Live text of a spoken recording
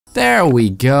There we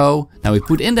go. Now we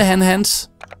put in the hen hens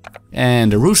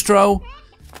and the roostro.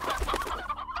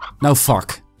 Now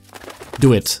fuck.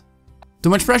 Do it. Too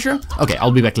much pressure? Okay,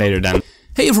 I'll be back later then.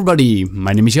 Hey everybody,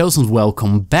 my name is Joost and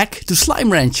welcome back to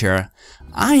Slime Rancher.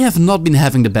 I have not been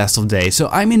having the best of days, so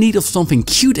I'm in need of something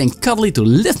cute and cuddly to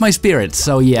lift my spirits.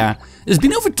 So yeah, it's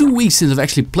been over 2 weeks since I've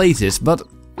actually played this, but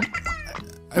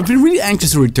I've been really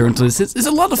anxious to return to this. It's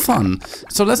a lot of fun.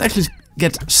 So let's actually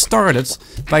get started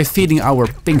by feeding our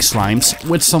pink slimes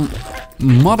with some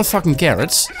motherfucking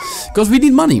carrots. Because we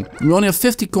need money. We only have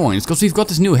 50 coins. Because we've got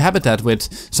this new habitat with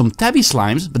some tabby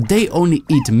slimes, but they only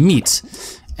eat meat.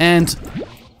 And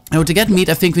to get meat,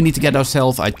 I think we need to get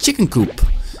ourselves a chicken coop.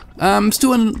 It's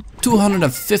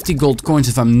 250 gold coins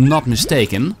if I'm not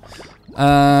mistaken.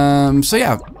 So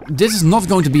yeah, this is not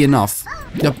going to be enough.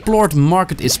 The plort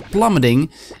market is plummeting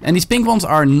and these pink ones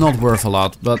are not worth a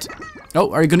lot, but...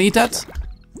 Oh, are you gonna eat that?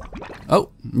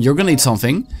 Oh, you're gonna eat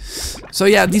something. So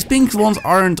yeah, these pink ones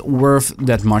aren't worth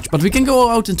that much, but we can go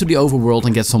out into the overworld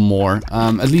and get some more.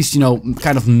 At least, you know,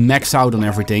 kind of max out on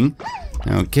everything.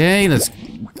 Okay, let's...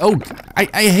 Oh, I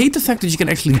hate the fact that you can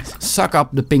actually suck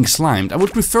up the pink slime. I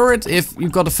would prefer it if you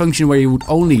got a function where you would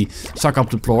only suck up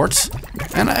the plorts.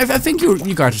 And I think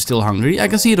you guys are still hungry. I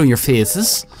can see it on your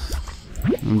faces.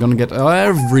 I'm gonna get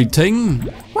everything.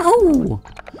 Woohoo!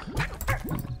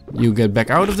 You get back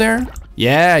out of there.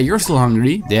 Yeah, you're still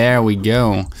hungry. There we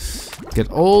go. Get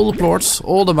all the plorts,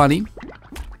 all the money.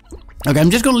 Okay, I'm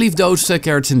just gonna leave those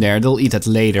carrots in there. They'll eat that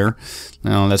later.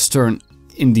 Now let's turn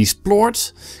in these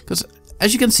plorts. Because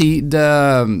as you can see,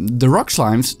 the rock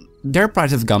slimes, their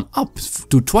price has gone up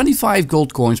to 25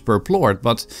 gold coins per plort.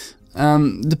 But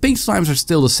the pink slimes are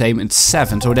still the same. It's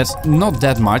 7, so that's not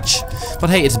that much.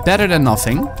 But hey, it's better than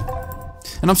nothing.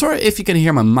 And I'm sorry if you can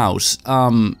hear my mouse.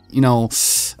 You know,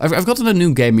 I've gotten a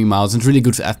new gaming mouse and it's really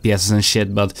good for FPS and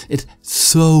shit, but it's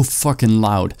so fucking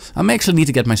loud. I may actually need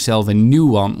to get myself a new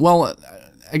one. Well,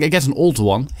 I guess an old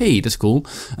one. Hey, that's cool.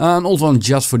 An old one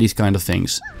just for these kind of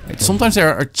things. Sometimes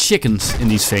there are chickens in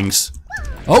these things.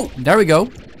 Oh, there we go.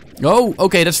 Oh,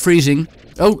 okay, that's freezing.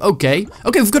 Oh, okay.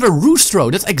 Okay, we've got a roostro.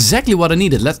 That's exactly what I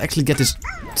needed. Let's actually get this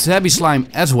tabby slime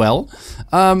as well.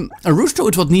 A roostro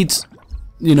is what needs...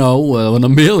 You know, when a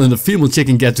male and a female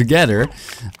chicken get together.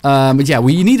 But yeah,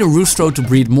 we need a roostro to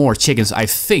breed more chickens, I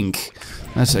think.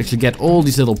 Let's actually get all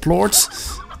these little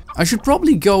plorts. I should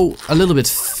probably go a little bit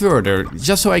further,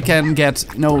 just so I can get,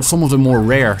 you know, some of the more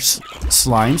rare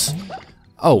slimes.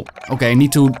 Oh, okay, I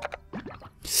need to...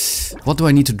 What do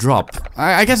I need to drop?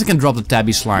 I guess I can drop the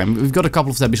tabby slime. We've got a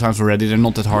couple of tabby slimes already, they're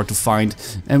not that hard to find.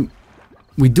 And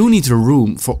we do need the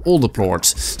room for all the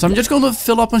plorts. So I'm just gonna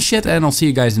fill up on shit and I'll see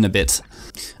you guys in a bit.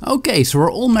 Okay, so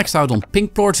we're all maxed out on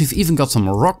pink plorts. We've even got some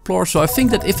rock plorts. So I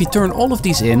think that if we turn all of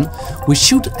these in, we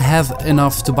should have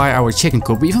enough to buy our chicken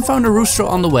coop. We even found a roostro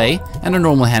on the way and a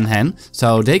normal hen.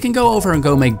 So they can go over and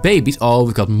go make babies. Oh,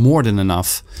 we've got more than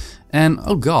enough. And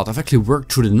oh god, I've actually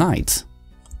worked through the night.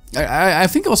 I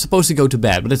think I was supposed to go to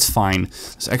bed, but it's fine.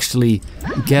 Let's actually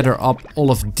gather up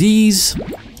all of these.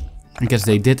 I guess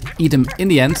they did eat them in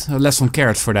the end. I left some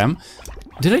carrots for them.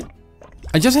 Did I?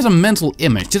 I just had a mental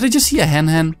image. Did I just see a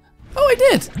hen? Oh, I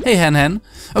did. Hey, hen.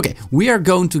 Okay, we are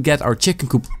going to get our chicken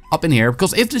coop up in here.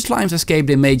 Because if the slimes escape,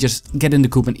 they may just get in the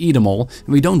coop and eat them all. And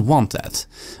we don't want that.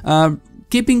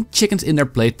 Keeping chickens in their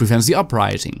plate prevents the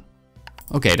uprising.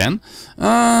 Okay, then.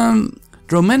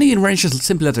 Though many ranchers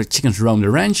simply let their chickens roam the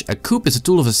ranch, a coop is a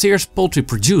tool of a serious poultry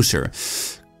producer.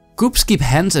 Coops keep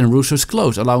hens and roosters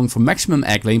close, allowing for maximum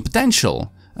egg laying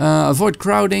potential. Avoid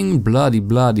crowding, blah.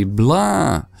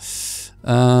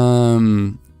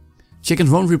 Chickens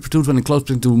won't reproduce when in close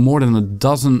proximity to more than a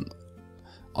dozen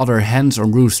other hens or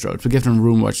roosters. We give them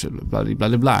room, watch,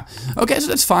 blah. Okay, so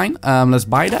that's fine. Let's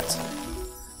buy that.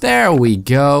 There we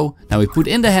go. Now we put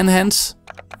in the hen hens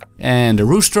and the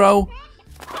roostro.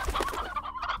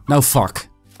 Now fuck.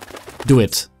 Do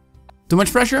it. Too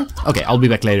much pressure? Okay, I'll be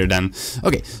back later then.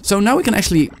 Okay, so now we can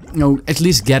actually, you know, at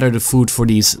least gather the food for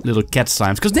these little cat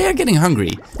slimes. Because they are getting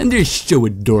hungry. And they're so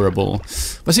adorable.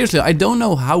 But seriously, I don't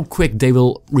know how quick they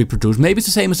will reproduce. Maybe it's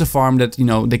the same as a farm that, you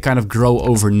know, they kind of grow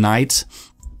overnight.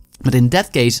 But in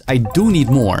that case, I do need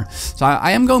more. So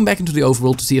I am going back into the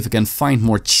overworld to see if I can find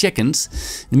more chickens.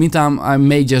 In the meantime, I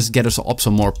may just get us up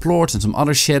some more plorts and some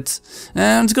other shit.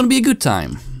 And it's gonna be a good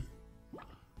time.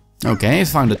 Okay, I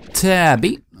found a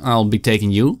tabby. I'll be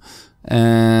taking you.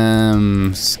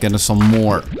 Let's get us some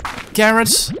more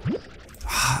carrots.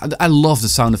 I love the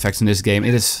sound effects in this game.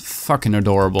 It is fucking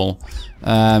adorable.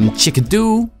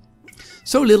 Chickadoo.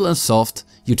 So little and soft,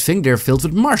 you'd think they're filled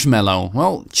with marshmallow.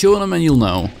 Well, chew on them and you'll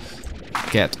know.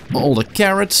 Get all the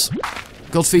carrots.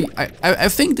 Godfrey, I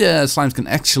think the slimes can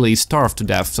actually starve to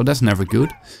death, so that's never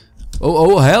good.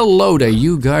 Oh, hello there,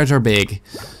 you guys are big.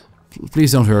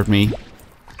 Please don't hurt me.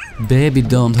 Baby,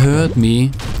 don't hurt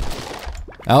me.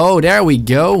 Oh, there we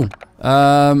go.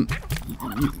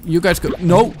 You guys go.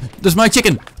 No, that's my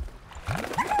chicken.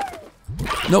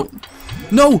 No,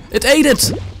 no, it ate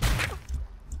it.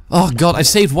 Oh god, I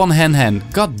saved one hen.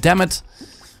 God damn it.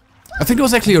 I think it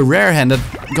was actually a rare hen that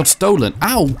got stolen.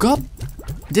 Ow, god.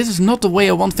 This is not the way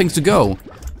I want things to go.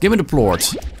 Give me the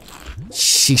plort.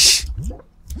 Sheesh.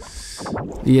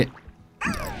 Yeah.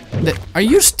 Are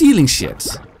you stealing shit?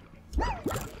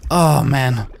 Oh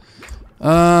man.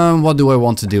 What do I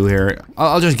want to do here?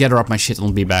 I'll just gather up my shit and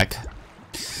I'll be back.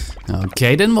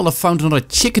 Okay, then we'll have found another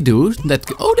chickadoo that...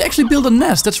 Oh, they actually built a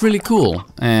nest. That's really cool.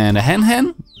 And a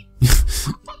hen.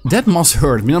 That must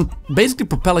hurt me. I'm basically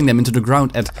propelling them into the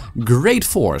ground at great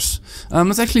force.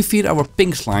 Let's actually feed our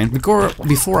pink slime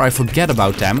before I forget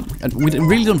about them. We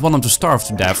really don't want them to starve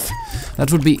to death.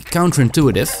 That would be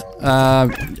counterintuitive.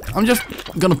 I'm just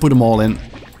gonna put them all in.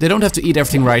 They don't have to eat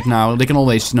everything right now. They can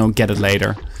always, you know, get it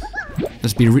later.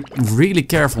 Let's be really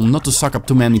careful not to suck up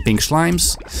too many pink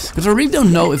slimes. Because I really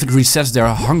don't know if it resets their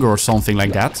hunger or something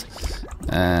like that.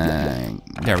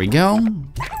 There we go.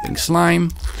 Pink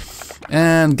slime.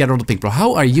 And get all the pink plort.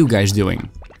 How are you guys doing?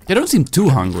 They don't seem too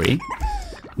hungry.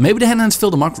 Maybe the hen hens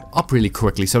fill them up really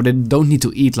quickly, so they don't need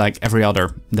to eat like every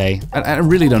other day. I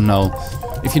really don't know.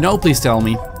 If you know, please tell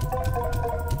me.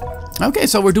 Okay,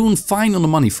 so we're doing fine on the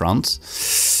money front.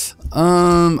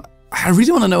 I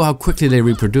really want to know how quickly they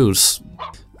reproduce.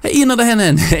 Hey, another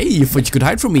hen. Hey, you thought you could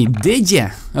hide from me, did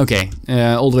ya? Okay,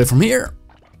 all the way from here.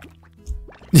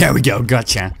 There we go,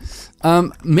 gotcha.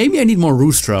 Maybe I need more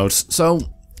roostros. So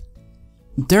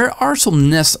there are some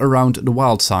nests around the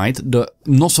wild side, the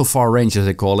not so far range as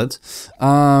they call it.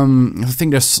 I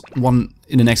think there's one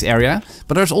in the next area,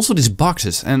 but there's also these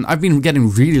boxes, and I've been getting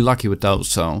really lucky with those,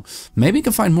 so maybe I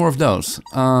can find more of those.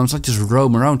 So I just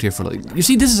roam around here for like... You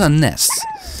see, this is a nest.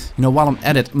 You know, while I'm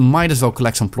at it, might as well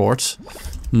collect some plorts.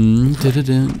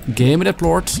 Give me that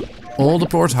plort. All the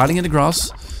plorts hiding in the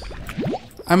grass.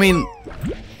 I mean,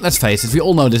 let's face it, we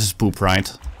all know this is poop,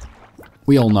 right?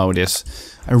 We all know this.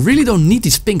 I really don't need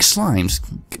these pink slimes.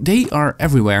 They are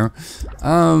everywhere.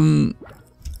 I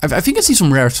think I see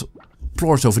some rare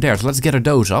plorts over there, so let's gather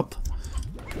those up.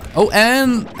 Oh,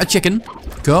 and a chicken.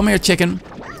 Come here, chicken.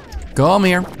 Come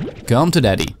here. Come to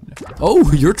daddy.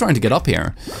 Oh, you're trying to get up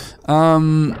here.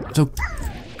 So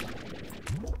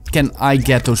can I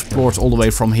get those plorts all the way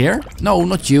from here? No,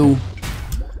 not you.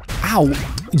 Ow.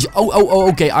 Oh,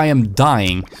 okay, I am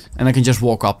dying. And I can just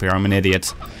walk up here, I'm an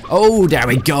idiot. Oh, there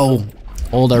we go.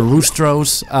 All the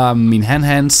roostros, hen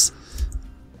hens.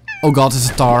 Oh god, it's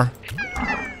a star.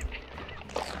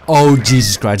 Oh,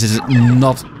 Jesus Christ, this is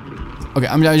not... Okay,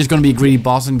 I'm just gonna be a greedy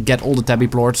boss and get all the tabby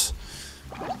plorts.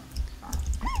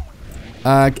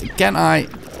 Can I...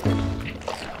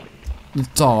 The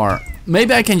tar.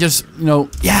 Maybe I can just, you know...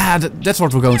 Yeah, that's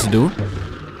what we're going to do.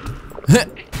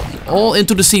 All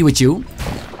into the sea with you.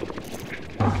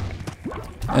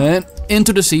 And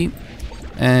into the sea.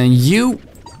 And you...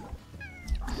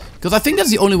 Because I think that's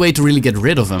the only way to really get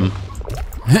rid of him.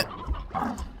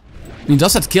 I mean,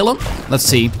 does that kill him? Let's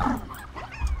see.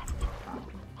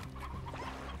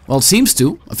 Well, it seems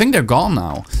to. I think they're gone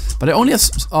now. But I only have...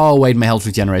 Oh, wait, my health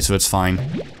regenerates, so it's fine.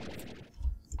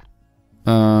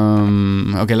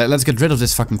 Okay, let's get rid of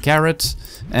this fucking carrot.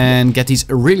 And get these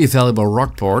really valuable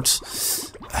rock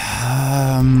plorts.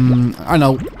 I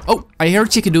know. Oh, I hear a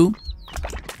chickadoo.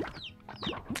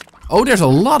 Oh, there's a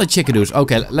lot of chickadoos.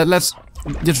 Okay, let's...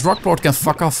 This rock plort can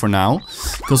fuck off for now.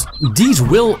 Because these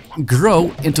will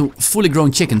grow into fully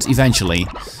grown chickens eventually.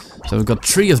 So we've got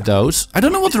 3 of those. I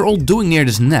don't know what they're all doing near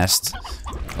this nest.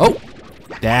 Oh,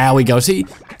 there we go. See,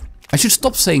 I should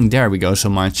stop saying there we go so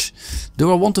much.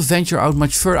 Do I want to venture out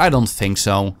much further? I don't think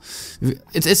so.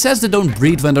 It says they don't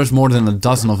breed when there's more than a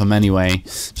dozen of them anyway.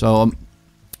 So,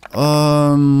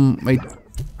 wait.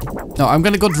 No, I'm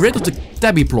gonna get rid of the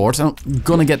tabby plorts. I'm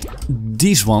gonna get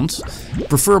these ones,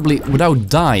 preferably without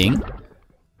dying.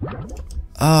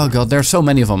 Oh god, there's so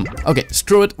many of them. Okay,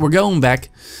 screw it, we're going back.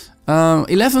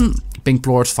 11 pink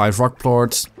plorts, 5 rock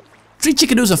plorts, 3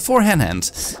 chickadoos and 4 hen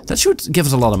hens. That should give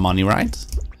us a lot of money, right?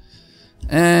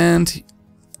 And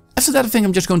after that I think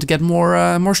I'm just going to get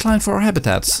more slime for our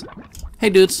habitats. Hey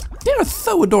dudes, they're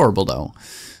so adorable though.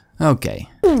 Okay.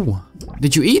 Ooh.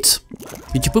 Did you eat?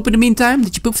 Did you poop in the meantime?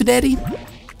 Did you poop for daddy?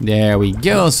 There we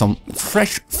go, some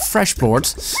fresh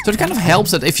plorts. So it kind of helps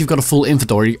that if you've got a full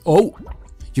inventory, oh,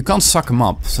 you can't suck them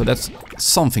up. So that's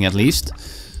something at least.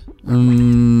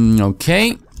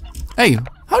 Okay. Hey,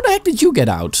 how the heck did you get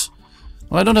out?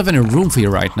 Well, I don't have any room for you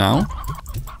right now.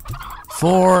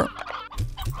 4.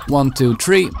 1, 2,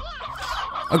 3.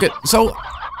 Okay, so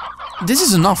this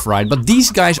is enough, right? But these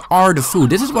guys are the food.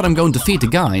 This is what I'm going to feed the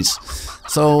guys.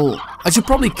 So I should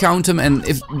probably count them, and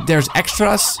if there's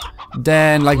extras,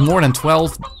 then like more than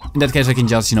 12, in that case I can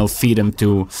just, you know, feed them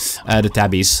to the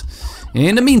tabbies.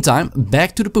 In the meantime,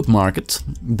 back to the poop market.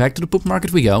 Back to the poop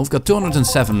market we go. We've got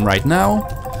 207 right now.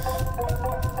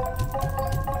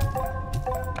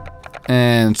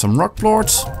 And some rock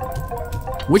plorts.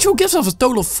 Which will give us a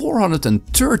total of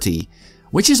 430.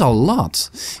 Which is a lot.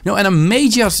 You know, and I may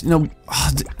just, you know...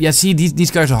 yeah, see,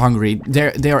 these guys are hungry.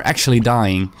 They are actually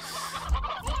dying.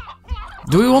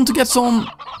 Do we want to get some...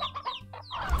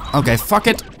 Okay, fuck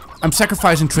it. I'm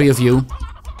sacrificing 3 of you.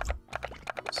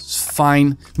 It's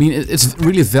fine. I mean, it's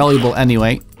really valuable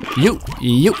anyway. You,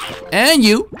 and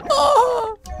you.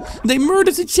 Oh, they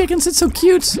murdered the chickens. It's so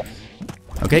cute.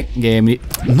 Okay, give me...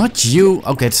 Not you.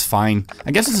 Okay, it's fine.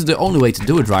 I guess this is the only way to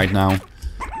do it right now.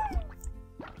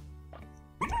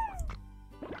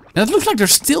 And it looks like they're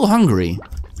still hungry.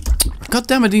 God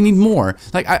damn it, they need more.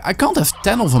 Like, I can't have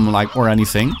 10 of them, like, or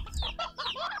anything.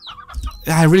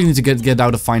 I really need to get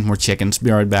out and find more chickens.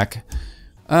 Be right back.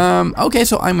 Okay,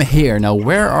 so I'm here. Now,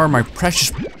 where are my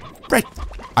precious... Right.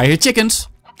 I hear chickens.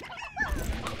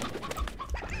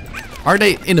 Are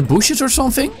they in the bushes or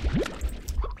something?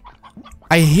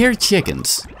 I hear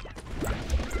chickens.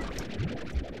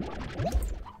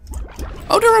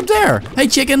 Oh, they're up there. Hey,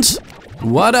 chickens.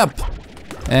 What up?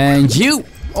 And you.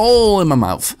 All in my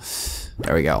mouth.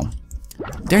 There we go.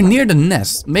 They're near the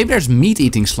nest. Maybe there's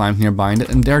meat-eating slime nearby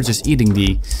and they're just eating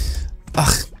the...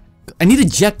 Ugh. I need a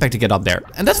jetpack to get up there.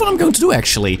 And that's what I'm going to do,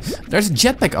 actually. There's a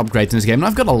jetpack upgrade in this game and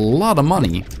I've got a lot of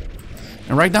money.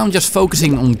 And right now I'm just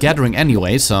focusing on gathering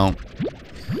anyway, so...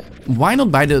 Why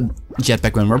not buy the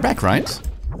jetpack when we're back, right?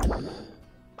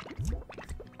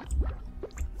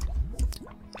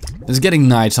 It's getting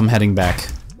night, so I'm heading back.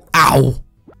 Ow!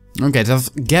 Okay, so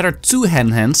I've gathered 2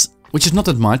 hen hens, which is not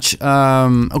that much.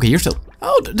 Okay, you're still...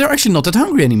 Oh, they're actually not that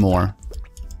hungry anymore.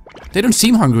 They don't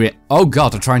seem hungry. Oh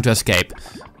god, they're trying to escape.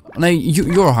 No,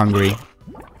 you're hungry.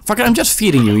 Fuck it, I'm just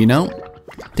feeding you, you know?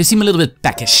 They seem a little bit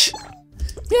peckish.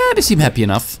 Yeah, they seem happy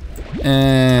enough.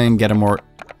 And get them more...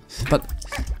 But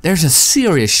there's a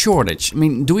serious shortage. I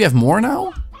mean, do we have more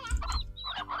now?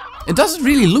 It doesn't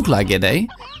really look like it, eh?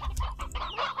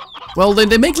 Well,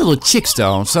 they make little chicks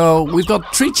though. So we've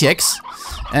got 3 chicks.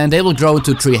 And they will grow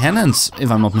to 3 hen hens, if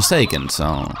I'm not mistaken,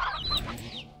 so...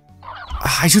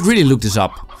 I should really look this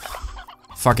up.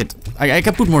 Fuck it. I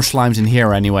can put more slimes in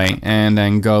here anyway. And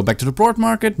then go back to the plort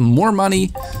market. More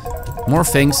money. More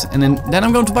things. And then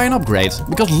I'm going to buy an upgrade.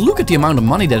 Because look at the amount of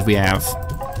money that we have.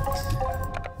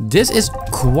 This is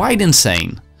quite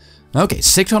insane. Okay,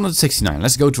 669.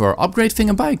 Let's go to our upgrade thing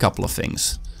and buy a couple of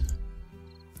things.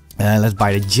 Let's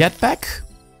buy the jetpack.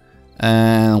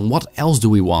 And what else do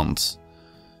we want?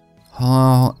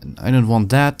 I don't want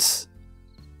that.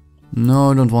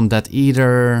 No, I don't want that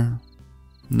either.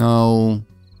 No.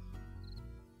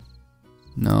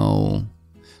 No.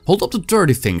 Hold up to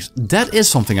 30 things. That is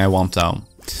something I want though.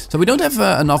 So we don't have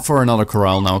enough for another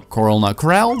corral now. Coral? I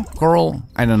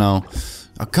don't know.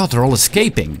 Oh god, they're all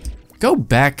escaping. Go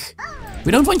back.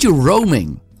 We don't want you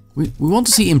roaming. We want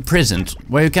to see imprisoned,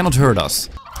 where you cannot hurt us.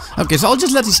 Okay, so I'll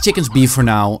just let these chickens be for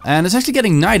now. And it's actually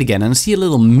getting night again and I see a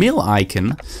little mill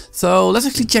icon. So let's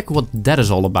actually check what that is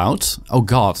all about. Oh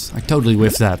god, I totally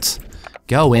whiffed that.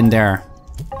 Go in there.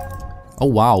 Oh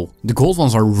wow, the gold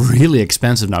ones are really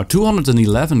expensive now.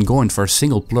 211 coin for a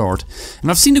single plort.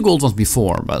 And I've seen the gold ones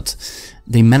before, but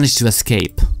they managed to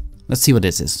escape. Let's see what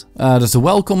this is. There's a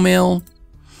welcome mail.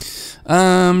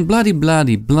 Bloody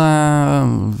blah. We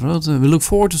look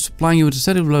forward to supplying you with a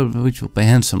set of which will pay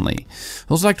handsomely.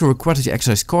 I also like to request that you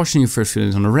exercise caution in your first few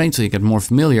days on the range so you get more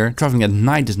familiar. Traveling at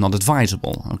night is not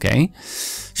advisable, okay?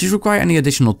 Should you require any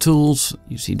additional tools?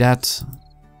 You see that?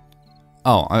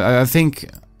 Oh, I think...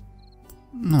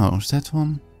 No, is that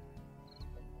one?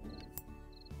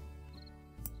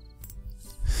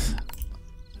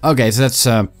 Okay, so that's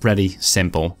pretty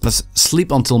simple. Let's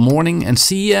sleep until morning and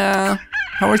see how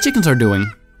our chickens are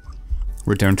doing.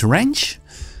 Return to range.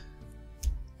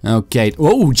 Okay.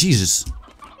 Oh, Jesus.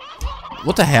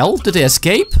 What the hell? Did they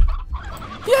escape?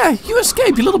 Yeah, you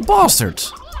escaped, you little bastard.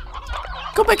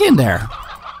 Go back in there.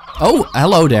 Oh,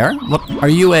 hello there. What are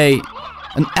you,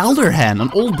 an elder hen? An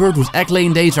old bird whose egg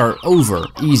laying days are over.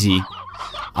 Easy.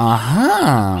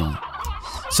 Aha.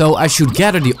 So I should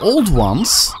gather the old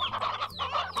ones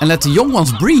and let the young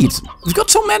ones breed. We've got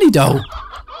so many though.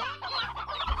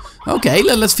 Okay,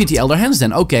 let's feed the elder hens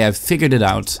then. Okay, I've figured it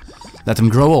out. Let them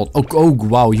grow old. Oh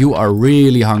wow, you are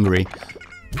really hungry.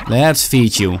 Let's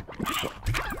feed you.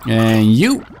 And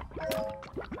you.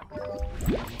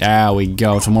 There we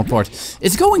go, some more pork.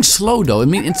 It's going slow though. I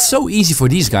mean, it's so easy for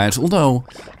these guys. Although,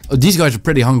 these guys are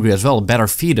pretty hungry as well. Better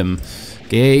feed them.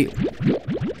 Okay.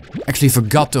 Actually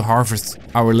forgot to harvest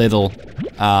our little,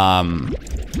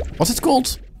 what's it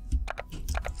called?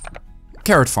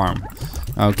 Carrot farm.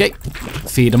 Okay.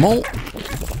 Feed them all.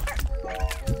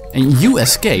 And you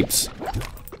escaped.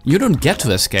 You don't get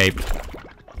to escape.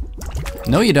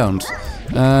 No, you don't.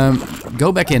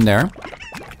 Go back in there.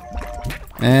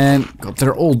 And God,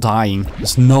 they're all dying.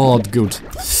 It's not good.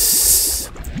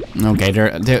 Okay,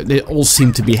 they all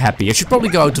seem to be happy. I should probably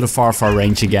go out to the far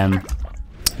range again.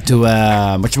 To,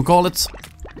 whatchamacallit?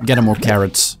 Get them more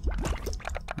carrots.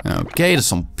 Okay, there's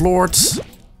some plorts.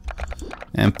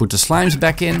 And put the slimes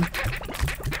back in.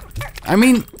 I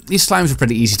mean, these slimes are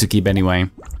pretty easy to keep anyway.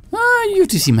 You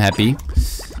two seem happy.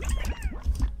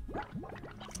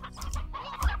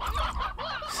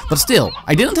 But still,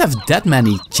 I didn't have that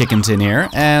many chickens in here,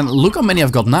 and look how many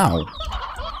I've got now.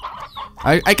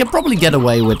 I can probably get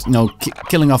away with, you know,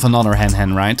 killing off another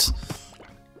hen, right?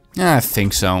 Yeah, I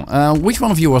think so. Which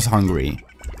one of you was hungry?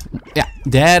 Yeah,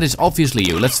 that is obviously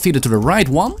you. Let's feed it to the right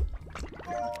one.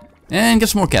 And get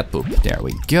some more cat poop. There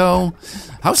we go.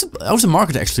 How's the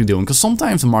market actually doing? Because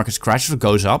sometimes the market crashes or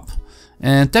goes up.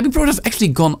 And tabby plorts have actually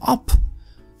gone up.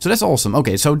 So that's awesome.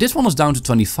 Okay, so this one is down to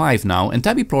 25 now. And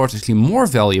tabby plorts are actually more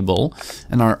valuable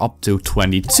and are up to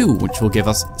 22. Which will give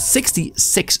us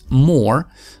 66 more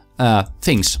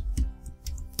things.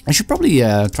 I should probably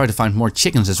try to find more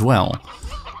chickens as well.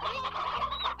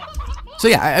 So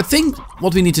yeah, I think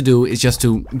what we need to do is just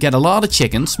to get a lot of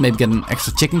chickens. Maybe get an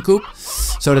extra chicken coop.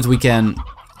 So that we can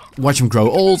watch them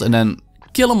grow old and then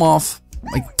kill them off.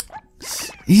 Like,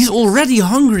 he's already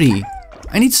hungry.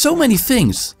 I need so many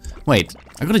things. Wait,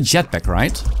 I got a jetpack,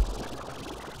 right?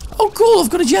 Oh cool, I've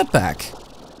got a jetpack.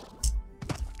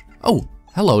 Oh,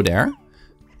 hello there.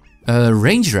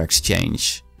 Ranger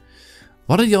exchange.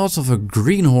 What are the odds of a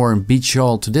greenhorn beat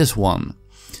shawl to this one?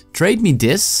 Trade me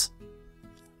this.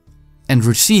 And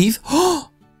receive...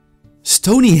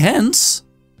 Stony hens?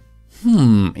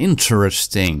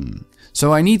 Interesting.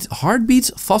 So I need heartbeats,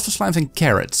 phosphor slimes and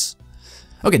carrots.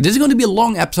 Okay, this is going to be a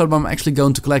long episode, but I'm actually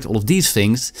going to collect all of these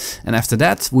things. And after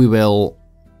that, we will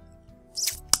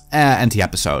end the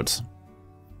episode.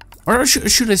 Or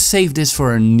should I save this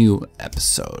for a new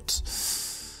episode?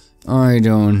 I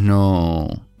don't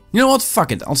know. You know what?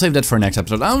 Fuck it. I'll save that for next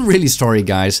episode. I'm really sorry,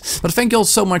 guys. But thank you all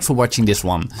so much for watching this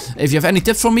one. If you have any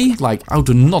tips for me, like how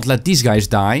to not let these guys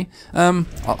die,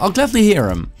 I'll gladly hear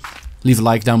them. Leave a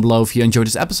like down below if you enjoyed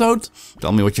this episode.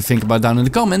 Tell me what you think about down in the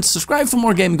comments. Subscribe for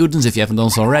more gaming goodness if you haven't done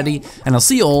so already. And I'll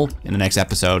see you all in the next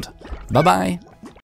episode. Bye bye.